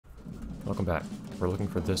Welcome back. We're looking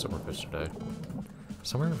for this orifice today.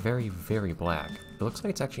 Somewhere very, very black. It looks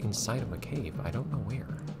like it's actually inside of a cave. I don't know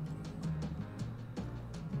where.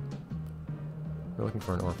 We're looking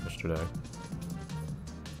for an orifice today.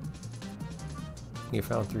 You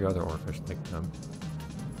found 3 other orifices like them.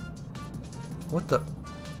 What the?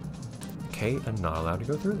 Okay, I'm not allowed to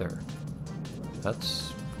go through there.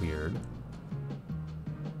 That's weird.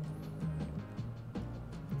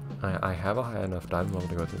 I have a high enough dive level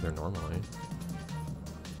to go through there normally.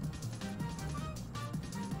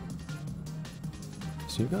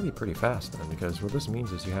 So you've got to be pretty fast then, because what this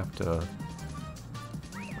means is you have to...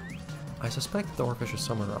 I suspect that the orifice is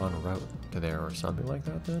somewhere en route to there or something like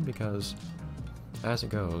that then, because as it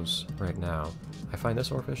goes right now, I find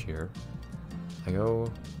this orifice here, I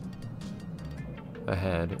go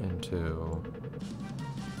ahead into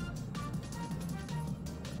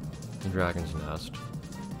the dragon's nest.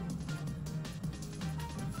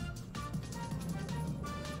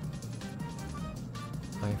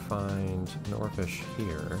 I find an orifice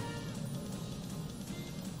here.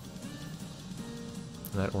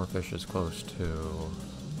 And that orifice is close to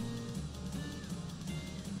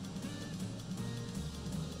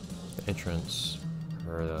the entrance,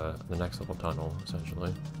 or the next level tunnel,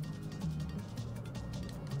 essentially.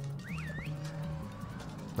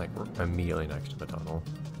 Like, immediately next to the tunnel.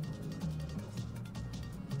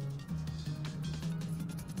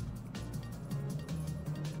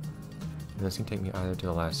 And this can take me either to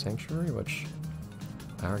the last sanctuary, which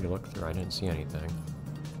I already looked through, I didn't see anything.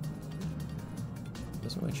 It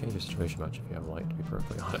doesn't really change the situation much if you have light, to be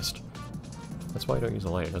perfectly honest. That's why I don't use the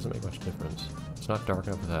light, it doesn't make much difference. It's not dark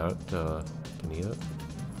enough without it to need it.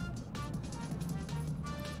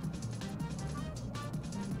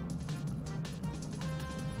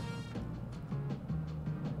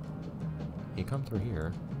 You come through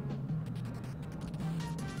here.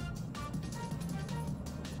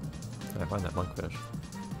 I find that monkfish.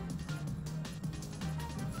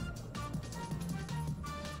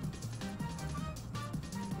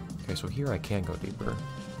 Okay, so here I can go deeper.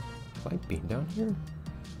 Have I been down here?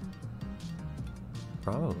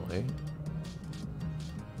 Probably.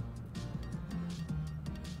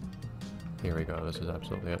 Here we go, this is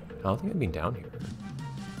absolutely it. I don't think I've been down here.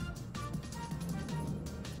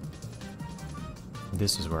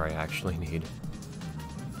 This is where I actually need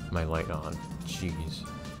my light on. Jeez.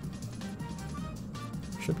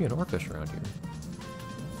 Should be an orifice around here.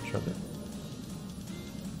 Should there?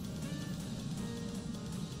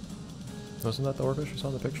 Wasn't that the orifice you saw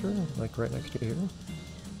in the picture? Like right next to you here?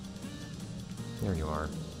 There you are.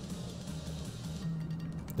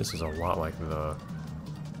 This is a lot like the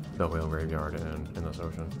whale graveyard in this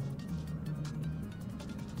ocean.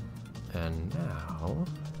 And now...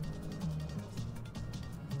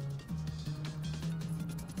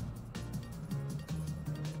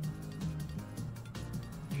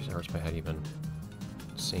 Jeez, it hurts my head even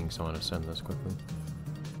seeing someone ascend this quickly.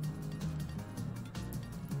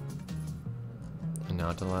 And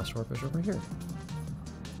now to the last orifice over here.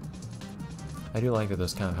 I do like that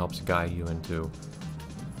this kind of helps guide you into,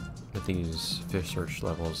 with these fish search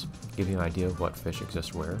levels, give you an idea of what fish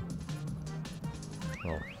exist where.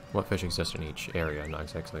 Well, what fish exist in each area, not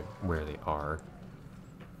exactly where they are.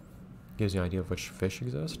 Gives you an idea of which fish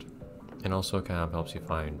exist, and also kind of helps you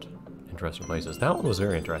find interesting places. That one was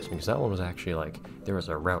very interesting, because that one was actually like, there was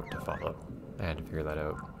a route to follow. I had to figure that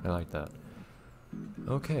out. I like that.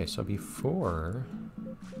 Okay, so before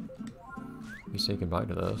we say goodbye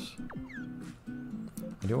to this,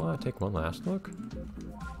 I do want to take one last look at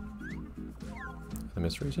the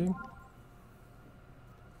mystery scene.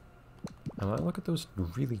 I want to look at those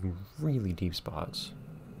really, really deep spots.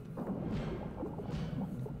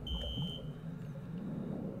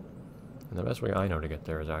 And the best way I know to get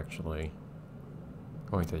there is actually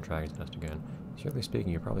going through the dragon's nest again. Strictly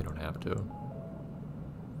speaking, you probably don't have to.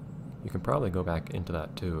 You can probably go back into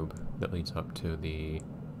that tube that leads up to the...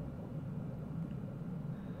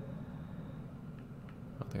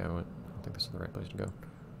 I don't think this is the right place to go.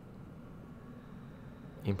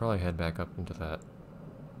 You can probably head back up into that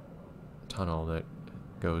tunnel that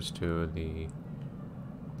goes to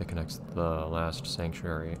that connects the last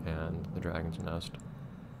sanctuary and the dragon's nest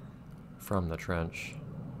from the trench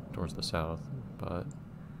towards the south, but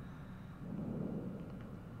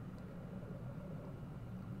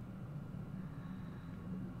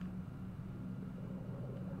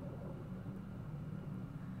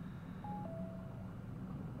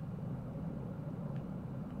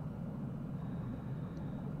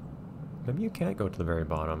maybe you can't go to the very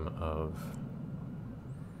bottom of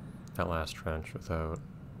that last trench without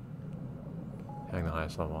having the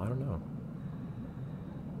highest level. I don't know.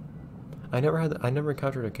 I never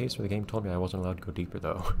encountered a case where the game told me I wasn't allowed to go deeper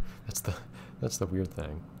though. That's the weird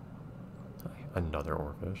thing. Another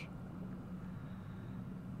oarfish.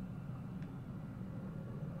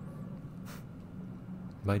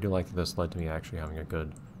 But I do like that this led to me actually having a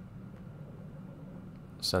good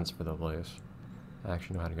sense for the place. I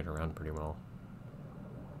actually know how to get around pretty well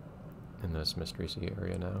in this Mystery Sea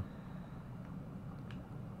area now.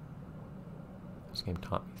 This game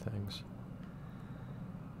taught me things.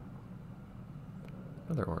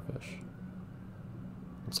 Another oarfish.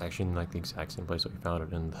 It's actually in like the exact same place that we found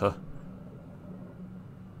it in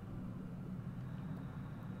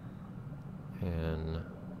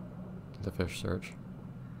the fish search.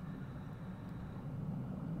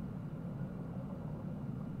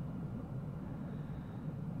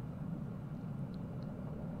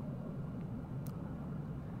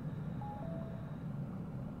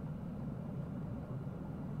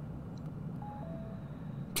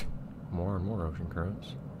 More and more ocean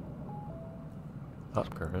currents.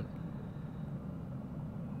 Up current.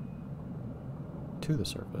 To the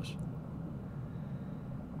surface.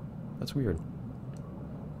 That's weird.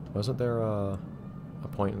 Wasn't there a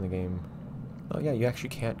point in the game? Oh yeah, you actually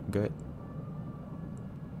can't get...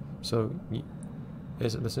 So,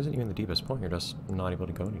 this isn't even the deepest point, you're just not able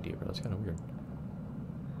to go any deeper. That's kind of weird.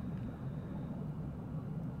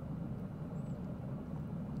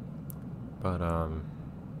 But,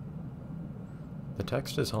 the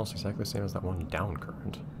text is almost exactly the same as that one down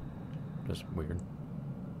current. Just weird.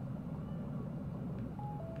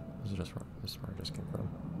 This is just where I just came from.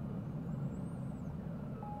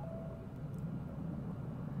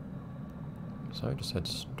 So I just head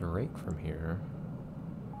straight from here.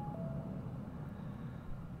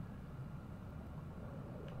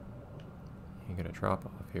 You get a drop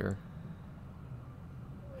off here.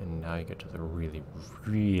 And now you get to the really,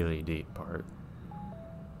 really deep part.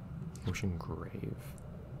 Ocean Grave.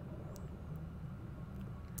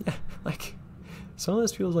 Yeah, like, some of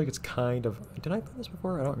this feels like it's kind of... Did I play this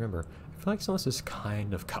before? I don't remember. I feel like some of this is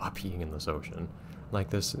kind of copying in this ocean. Like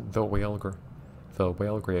this, the whale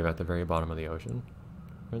grave at the very bottom of the ocean,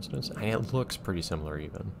 for instance. And it looks pretty similar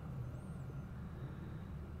even.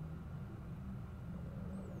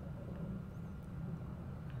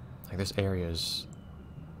 Like this area is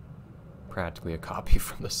practically a copy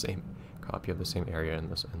from the same copy of the same area in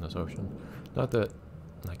this ocean. Not that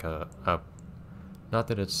like not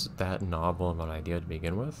that it's that novel of an idea to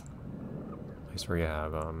begin with. At least where you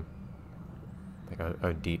have like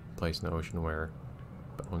a deep place in the ocean where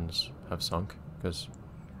bones have sunk, because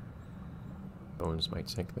bones might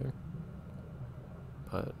sink there.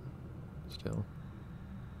 But still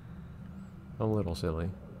a little silly.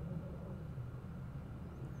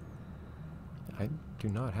 I do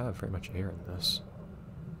not have very much air in this.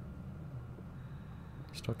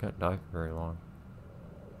 Still can't dive for very long.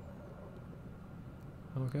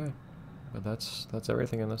 Okay, but that's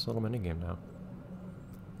everything in this little minigame now.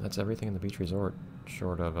 That's everything in the beach resort,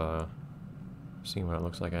 short of seeing what it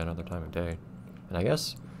looks like at another time of day. And I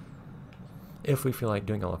guess if we feel like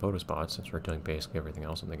doing all the photo spots, since we're doing basically everything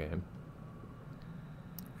else in the game,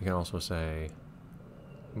 we can also say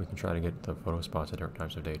we can try to get the photo spots at different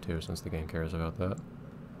times of day too, since the game cares about that.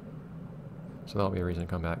 So that'll be a reason to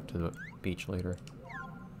come back to the beach later.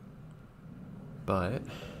 But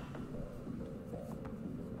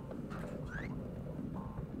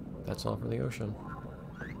that's all for the ocean.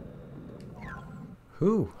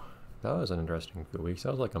 Whew, that was an interesting few weeks.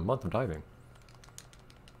 That was like a month of diving.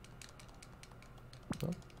 Oh,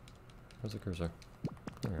 where's the cursor?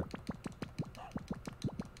 There we go.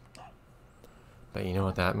 But you know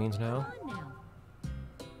what that means now?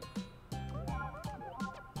 A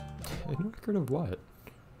new record of what?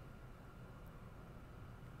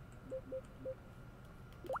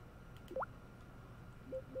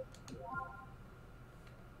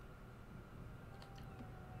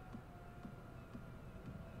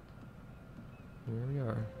 Here we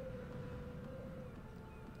are.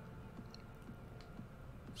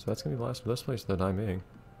 So that's gonna be the last of this place that I'm in.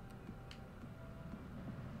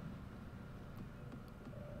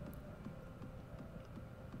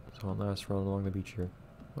 So I'll last run along the beach here.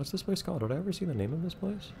 What's this place called? Did I ever see the name of this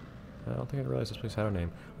place? I don't think I realized this place had a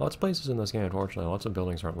name. Lots of places in this game, unfortunately, lots of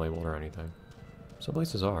buildings aren't labeled or anything. Some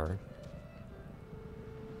places are.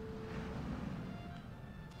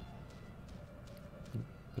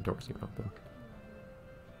 The doors even open.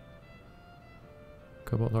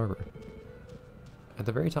 Cobalt Harbor. At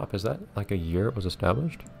the very top, is that like a year it was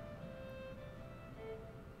established?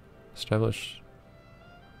 Established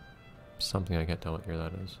something, I can't tell what year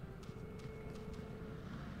that is.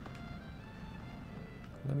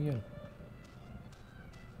 Let me in.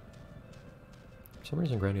 For some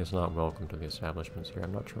reason, Granny is not welcome to the establishments here.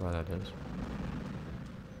 I'm not sure why that is.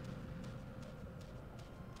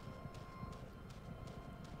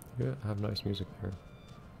 You have nice music there.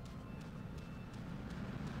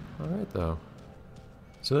 Alright, though.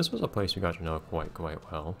 So this was a place we got to know quite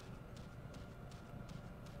well.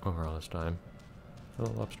 Over all this time.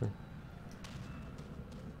 Hello, lobster.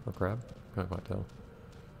 Or crab. Can't quite tell.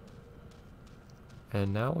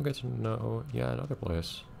 And now we'll get to know, yeah, another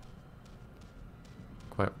place.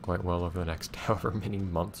 Quite well over the next however many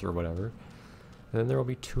months or whatever. And then there will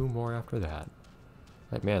be 2 more after that.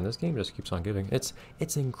 Like, man, this game just keeps on giving.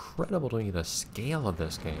 It's incredible to me, the scale of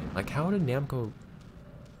this game. Like, how did Namco...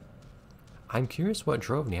 I'm curious what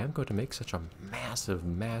drove Namco to make such a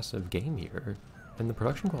massive game here. And the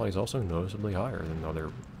production quality is also noticeably higher than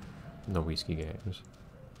the Wii Ski games.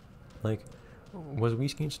 Like, was Wii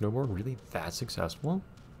Ski and Snowboard really that successful?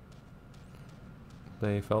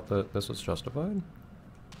 They felt that this was justified?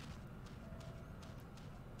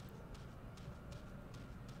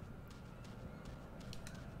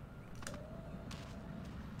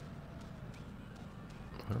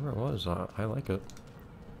 Whatever it was, I like it.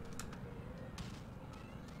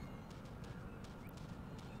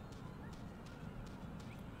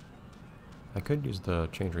 I could use the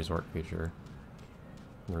change resort feature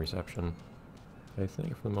in the reception. I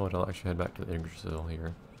think for the moment I'll actually head back to the Yggdrasil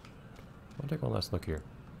here. I'll take one last look here.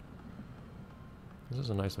 This is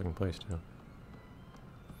a nice looking place too.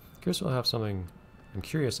 Curious we'll have something... I'm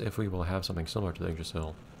curious if we will have something similar to the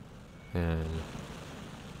Yggdrasil in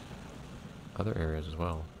other areas as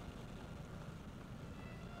well.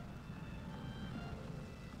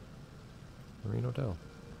 Marine Hotel.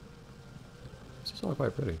 This is all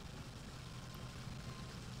quite pretty.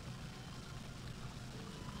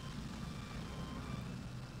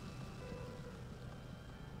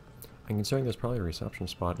 And considering there's probably a reception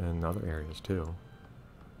spot in other areas too.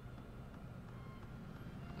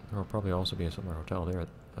 There will probably also be a similar hotel there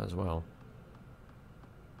as well.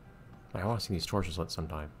 I want to see these torches lit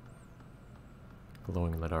sometime.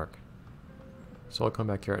 Glowing in the dark. So I'll come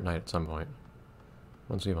back here at night at some point.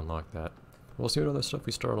 Once we've unlocked that. We'll see what other stuff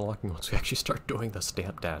we start unlocking once we actually start doing the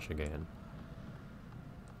stamp dash again.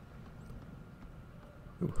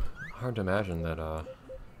 Ooh, hard to imagine that,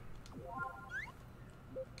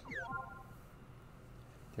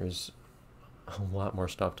 there's a lot more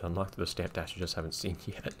stuff to unlock through the stamp dash you just haven't seen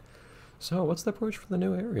yet. So, what's the approach for the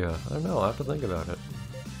new area? I don't know, I'll have to think about it.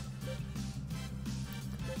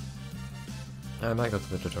 I might go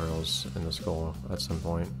through the tutorials in the school at some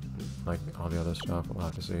point. Like all the other stuff, we'll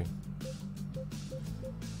have to see.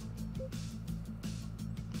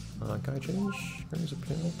 Can I change Granny's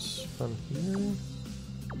appearance from here?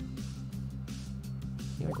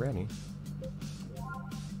 Yeah, Granny.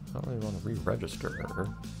 I don't really want to re-register her.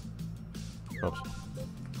 Oops.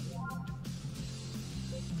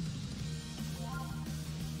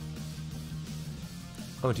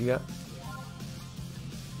 Oh, do you got...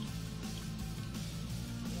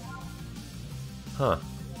 Huh.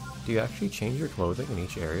 Do you actually change your clothing in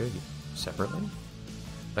each area separately?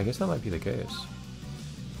 I guess that might be the case.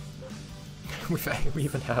 We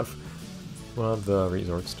even have one of the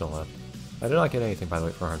resorts still left. I did not get anything, by the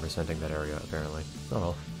way, for 100%ing that area, apparently. Oh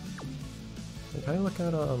well. Can I look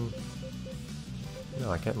at, No,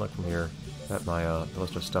 I can't look from here at my,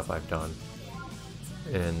 list of stuff I've done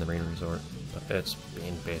in the Marina Resort. It's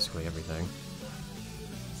been basically everything.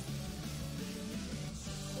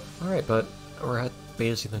 Alright, but we're at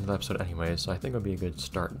basically the end of the episode anyway, so I think it would be a good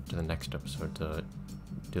start to the next episode to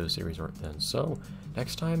do the Sea Resort then. So,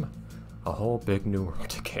 next time, a whole big new world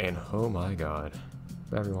to gain. Oh my god.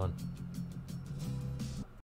 Bye everyone.